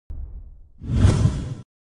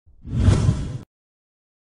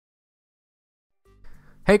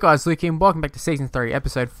Hey guys, Luke here, and welcome back to Season 3,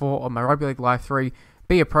 Episode 4 of my Rugby League Live 3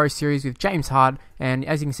 Be a Pro series with James Hart. And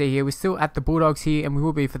as you can see here, we're still at the Bulldogs here, and we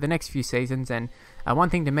will be for the next few seasons. And one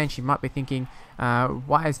thing to mention, you might be thinking,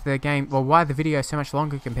 why is the video so much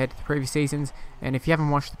longer compared to the previous seasons? And if you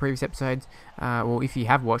haven't watched the previous episodes, or if you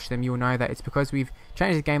have watched them, you will know that it's because we've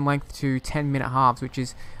changed the game length to 10-minute halves, which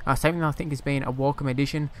is something that I think has been a welcome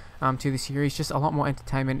addition to the series. Just a lot more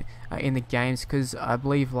entertainment in the games, because I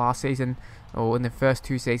believe last season, or in the first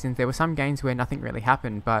two seasons, there were some games where nothing really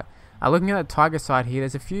happened. But looking at the Tiger side here,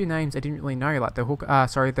 there's a few names I didn't really know, like the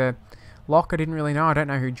lock I didn't really know. I don't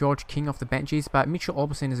know who George King off the bench is, but Mitchell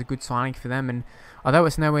Orbison is a good signing for them. And although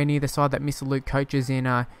it's nowhere near the side that Mr. Luke coaches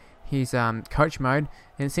in his coach mode,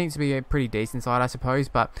 and it seems to be a pretty decent side, I suppose,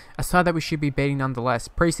 but a side that we should be beating nonetheless.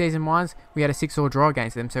 Pre-season wise, we had a 6-all draw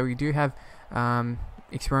against them, so we do have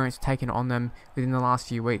experience taken on them within the last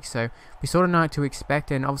few weeks, so we sort of know what to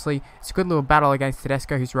expect. And obviously it's a good little battle against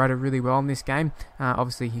Tedesco, who's rated really well in this game.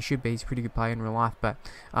 Obviously he should be, he's a pretty good player in real life, but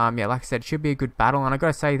yeah, like I said, it should be a good battle. And I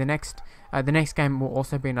gotta say, the next game will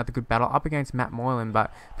also be another good battle up against Matt Moylan.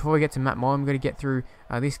 But before we get to Matt Moylan, we're going to get through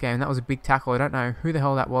this game. That was a big tackle. I don't know who the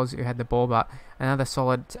hell that was who had the ball, but another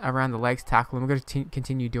solid around the legs tackle, and we're going to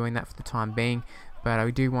continue doing that for the time being. But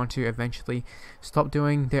we do want to eventually stop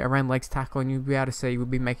doing the around legs tackle, and you'll be able to see we'll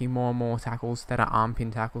be making more and more tackles that are arm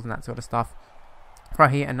pin tackles and that sort of stuff.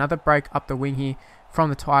 Right here, another break up the wing here from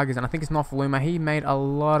the Tigers, and I think it's Nofaluma. He made a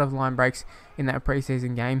lot of line breaks in that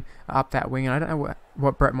preseason game up that wing, and I don't know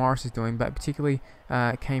what Brett Morris is doing, but particularly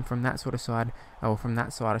came from that sort of side, or from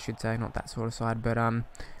that side I should say, not that sort of side. But it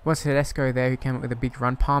was Tedesco there who came up with a big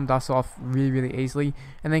run, palmed us off really easily,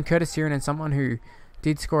 and then Curtis Siren, and someone who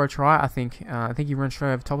did score a try, I think he ran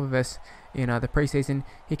straight over top of us in the preseason.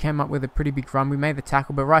 He came up with a pretty big run. We made the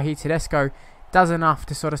tackle, but right here Tedesco does enough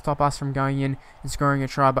to sort of stop us from going in and scoring a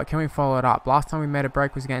try. But can we follow it up? Last time we made a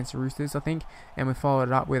break was against the Roosters, I think, and we followed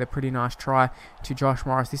it up with a pretty nice try to Josh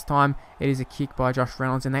Morris. This time it is a kick by Josh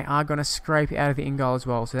Reynolds, and they are going to scrape it out of the in goal as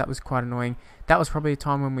well, so that was quite annoying. That was probably a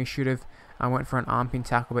time when we should have went for an arm pin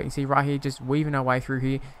tackle, but you can see right here, just weaving our way through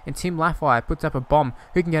here, and Tim Laffey puts up a bomb.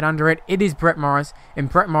 Who can get under it? It is Brett Morris, and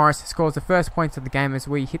Brett Morris scores the first points of the game as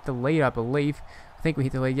we hit the lead, I believe. I think we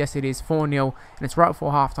hit the lead. Yes, it is 4-0, and it's right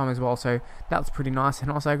before halftime as well, so that's pretty nice.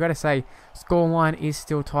 And also, I've got to say, scoreline is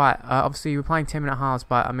still tight. Obviously, we're playing 10-minute halves,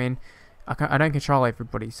 but I mean, I don't control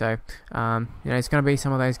everybody, so it's going to be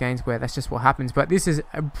some of those games where that's just what happens. But this is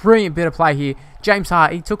a brilliant bit of play here. James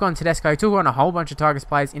Hart, he took on Tedesco, took on a whole bunch of Tigers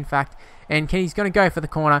players, in fact, and he's going to go for the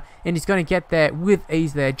corner, and he's going to get there with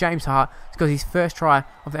ease there. James Hart scores his first try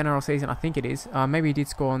of the NRL season, I think it is. Maybe he did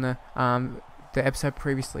score on the episode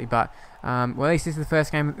previously, but well, at least this is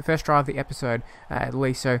the first try of the episode, at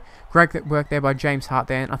least. So great work there by James Hart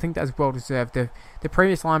there, and I think that was well deserved. The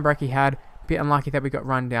previous line break he had, bit unlucky that we got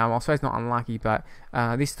run down. Well, I suppose not unlucky, but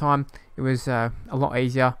this time it was a lot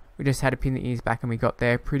easier. We just had to pin the ears back, and we got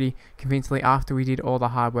there pretty convincingly after we did all the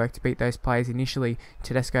hard work to beat those players initially.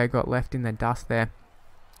 Tedesco got left in the dust there.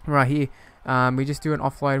 Right here, we just do an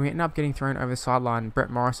offload. We end up getting thrown over the sideline.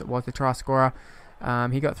 Brett Morris, it was the try scorer.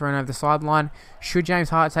 He got thrown over the sideline. Should James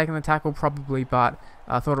Hart have taken the tackle? Probably, but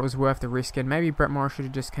I thought it was worth the risk, and maybe Brett Morris should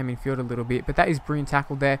have just came in field a little bit. But that is brilliant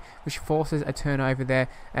tackle there, which forces a turnover there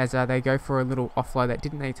as they go for a little offload that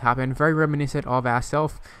didn't need to happen. Very reminiscent of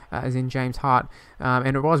ourselves, as in James Hart.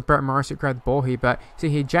 And it was Brett Morris who grabbed the ball here. But see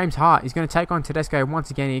here, James Hart is going to take on Tedesco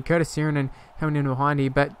once again here. Curtis Siren coming in behind here,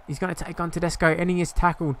 but he's going to take on Tedesco, and he is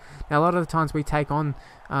tackled. Now, a lot of the times we take on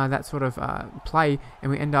that sort of play,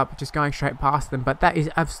 and we end up just going straight past them. But that is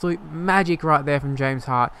absolute magic right there from James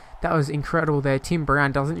Hart. That was incredible there. Tim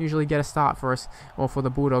Brown doesn't usually get a start for us or for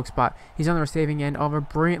the Bulldogs, but he's on the receiving end of a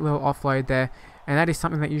brilliant little offload there, and that is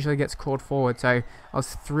something that usually gets called forward. So I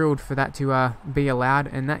was thrilled for that to be allowed,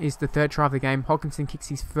 and that is the third try of the game. Hodkinson kicks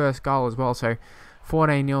his first goal as well, so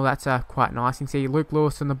 14-0, that's quite nice. You can see Luke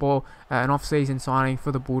Lewis on the ball, an off-season signing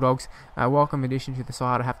for the Bulldogs. Welcome addition to the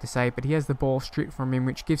side, I have to say, but he has the ball stripped from him,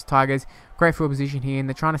 which gives Tigers great field position here, and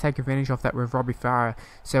they're trying to take advantage of that with Robbie Farah.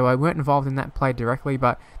 So I weren't involved in that play directly,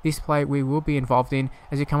 but this play we will be involved in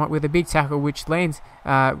as we come up with a big tackle, which lands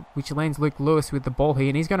Luke Lewis with the ball here,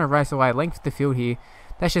 and he's going to race away length the field here.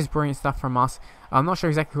 That's just brilliant stuff from us. I'm not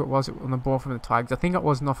sure exactly who it was on the ball from the Tigers. I think it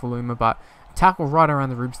was Nofaluma, but tackle right around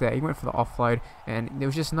the ribs there. He went for the offload, and there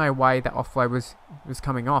was just no way that offload was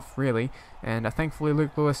coming off, really. And thankfully,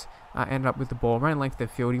 Luke Lewis ended up with the ball, ran length of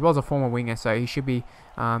the field. He was a former winger, so he should be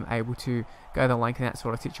able to go the length in that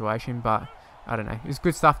sort of situation, but I don't know. It was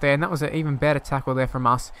good stuff there, and that was an even better tackle there from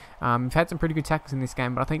us. We've had some pretty good tackles in this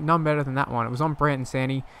game, but I think none better than that one. It was on Brent and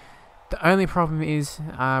Sandy. The only problem is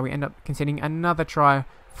we end up conceding another try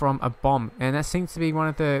from a bomb, and that seems to be one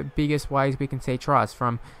of the biggest ways we can see tries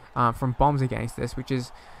from bombs against us, which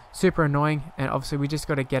is super annoying. And obviously we just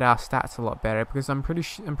got to get our stats a lot better, because I'm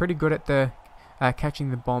pretty good at the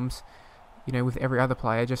catching the bombs, with every other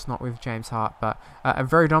player, just not with James Hart. But a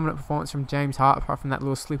very dominant performance from James Hart, apart from that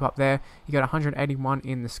little slip up there. He got 181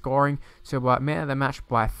 in the scoring, so man of the match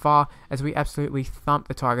by far, as we absolutely thumped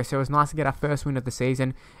the Tigers. So it was nice to get our first win of the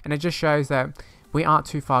season, and it just shows that we aren't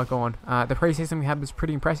too far gone. The preseason we had was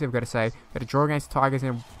pretty impressive, I've got to say. We had a draw against the Tigers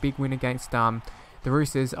and a big win against the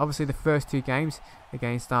Roosters. Obviously the first two games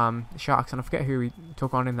against the Sharks, and I forget who we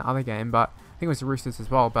took on in the other game, but I think it was the Roosters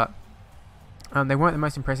as well. But they weren't the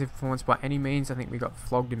most impressive performance by any means. I think we got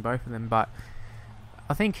flogged in both of them, but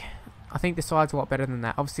I think the side's a lot better than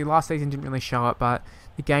that. Obviously last season didn't really show it, but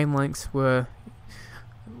the game lengths were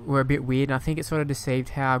a bit weird, and I think it sort of deceived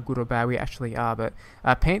how good or bad we actually are. But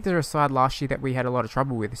Panthers are a side last year that we had a lot of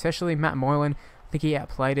trouble with, especially Matt Moylan. I think he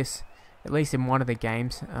outplayed us, at least in one of the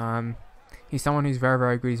games. He's someone who's very,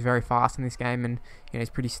 very good. He's very fast in this game, and he's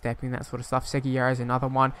pretty stepping, that sort of stuff. Seguiaro is another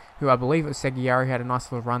one, who I believe it was Seguiaro, who had a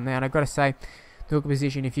nice little run there. And I've got to say, the hooker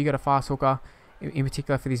position, if you got a fast hooker, in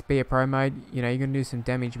particular for this Be a Pro mode, you're going to do some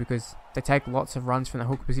damage, because they take lots of runs from the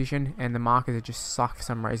hooker position, and the markers are just suck for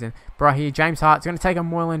some reason. But right here, James Hart's going to take on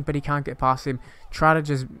Moylan, but he can't get past him. Try to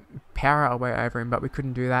just power our way over him, but we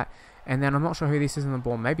couldn't do that. And then I'm not sure who this is on the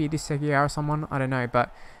ball. Maybe it is Seguiaro or someone, I don't know,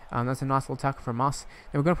 but that's a nice little tackle from us.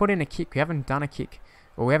 Then we're going to put in a kick. We haven't done a kick,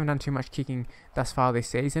 or we haven't done too much kicking thus far this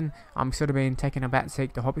season. I'm sort of been taking a back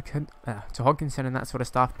seat to Hodkinson and that sort of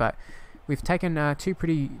stuff, but we've taken two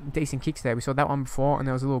pretty decent kicks there. We saw that one before, and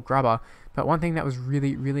there was a little grubber. But one thing that was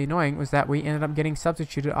really, really annoying was that we ended up getting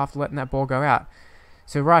substituted after letting that ball go out.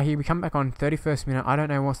 So right here, we come back on 31st minute. I don't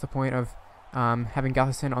know what's the point of having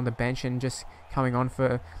Gutherson on the bench and just coming on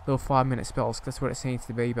for little 5-minute spells, because that's what it seems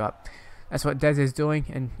to be. But that's what Des is doing,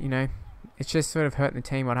 and it's just sort of hurting the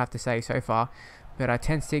team, I'd have to say, so far. But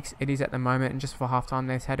 10-6 it is at the moment, and just for halftime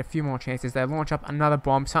they've had a few more chances. They launch up another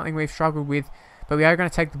bomb, something we've struggled with, but we are going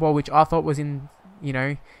to take the ball, which I thought was in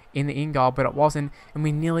the in goal, but it wasn't, and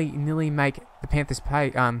we nearly make the Panthers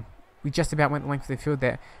pay. We just about went the length of the field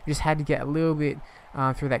there. We just had to get a little bit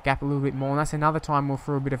through that gap a little bit more, and that's another time we'll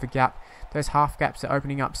throw a bit of a gap. Those half gaps are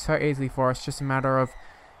opening up so easily for us, just a matter of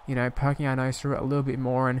poking our nose through it a little bit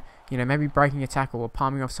more, and maybe breaking a tackle or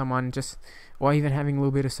palming off someone, or even having a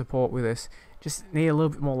little bit of support with us. Just need a little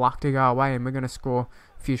bit more luck to go away, and we're going to score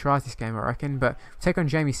a few tries this game, I reckon. But take on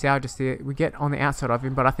Jamie Sow just there. We get on the outside of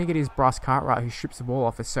him, but I think it is Bryce Cartwright who strips the ball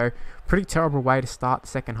off us. So pretty terrible way to start the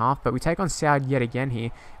second half. But we take on Sow yet again here.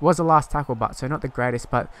 It was the last tackle, but so not the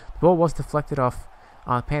greatest. But the ball was deflected off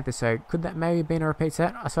Panthers, so could that maybe have been a repeat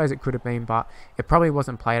set? I suppose it could have been, but it probably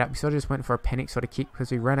wasn't played up. We sort of just went for a panic sort of kick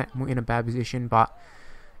because we ran it in a bad position, but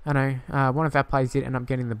I know one of our players did end up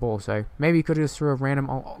getting the ball, so maybe he could have just threw a random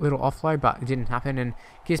little offload, but it didn't happen, and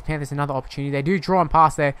gives Panthers another opportunity. They do draw and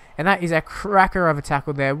pass there, and that is a cracker of a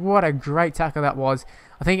tackle there. What a great tackle that was.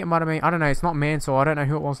 I think it might have been, I don't know, it's not Mansell, I don't know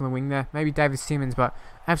who it was on the wing there, maybe David Simmons, but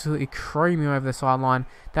absolutely creaming over the sideline.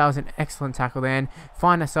 That was an excellent tackle there, and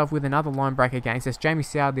find ourselves with another line break against us. Jamie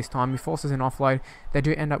Soward this time, he forces an offload. They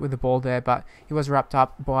do end up with the ball there, but he was wrapped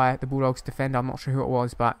up by the Bulldogs defender. I'm not sure who it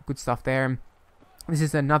was, but good stuff there. And this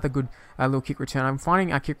is another good little kick return. I'm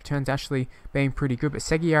finding our kick returns actually being pretty good, but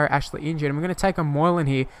Seguiaro actually injured, and we're going to take on Moylan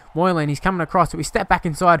here. Moylan, he's coming across, so we step back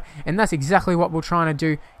inside, and that's exactly what we're trying to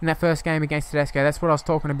do in that first game against Tedesco. That's what I was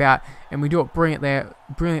talking about, and we do it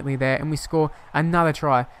brilliantly there, and we score another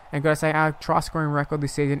try. And I've got to say, our try scoring record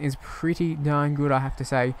this season is pretty darn good, I have to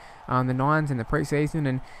say. The Nines in the preseason,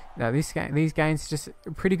 and these games, just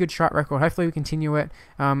a pretty good track record. Hopefully we continue it.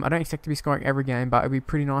 I don't expect to be scoring every game, but it'd be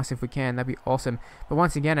pretty nice if we can. That'd be awesome. But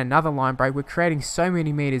once again, another line break. We're creating so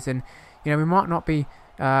many meters, and we might not be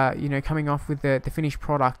coming off with the finished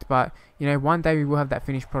product, but one day we will have that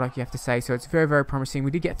finished product, you have to say. So it's very, very promising.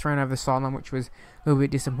 We did get thrown over the sideline, which was a little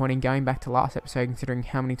bit disappointing going back to last episode, considering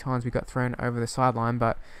how many times we got thrown over the sideline,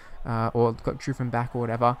 but or got driven back or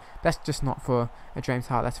whatever. That's just not for James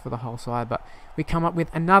Hart, that's for the whole side. But we come up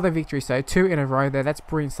with another victory, so 2 in a row there. That's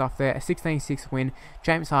brilliant stuff there. A 16-6 win.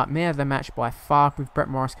 James Hart, man of the match by far, with Brett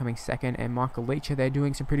Morris coming second and Michael Leacher there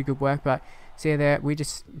doing some pretty good work. But see there, we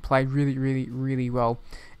just played really, really, really well,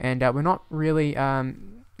 and we're not really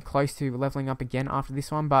close to leveling up again after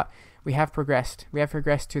this one, but we have progressed. We have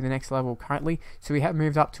progressed to the next level currently, so we have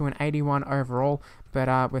moved up to an 81 overall,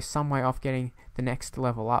 but we're some way off getting the next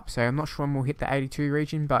level up. So I'm not sure when we'll hit the 82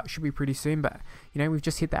 region, but should be pretty soon. But we've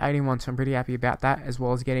just hit the 81, so I'm pretty happy about that, as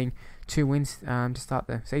well as getting 2 wins to start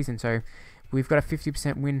the season. So we've got a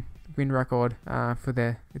 50% win win record for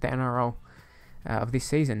the NRL of this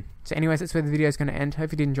season. So anyways, that's where the video is going to end.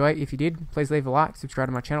 Hope you did enjoy it. If you did, please leave a like, subscribe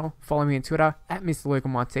to my channel, follow me on Twitter at Mr. Luke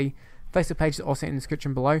on YT. Facebook page is also in the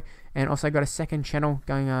description below, and also got a second channel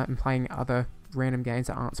going and playing other random games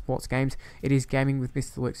that aren't sports games. It is Gaming with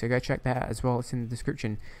Mr. Luke, so go check that out as well. It's in the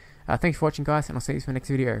description. Thanks for watching, guys, and I'll see you for the next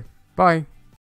video. Bye!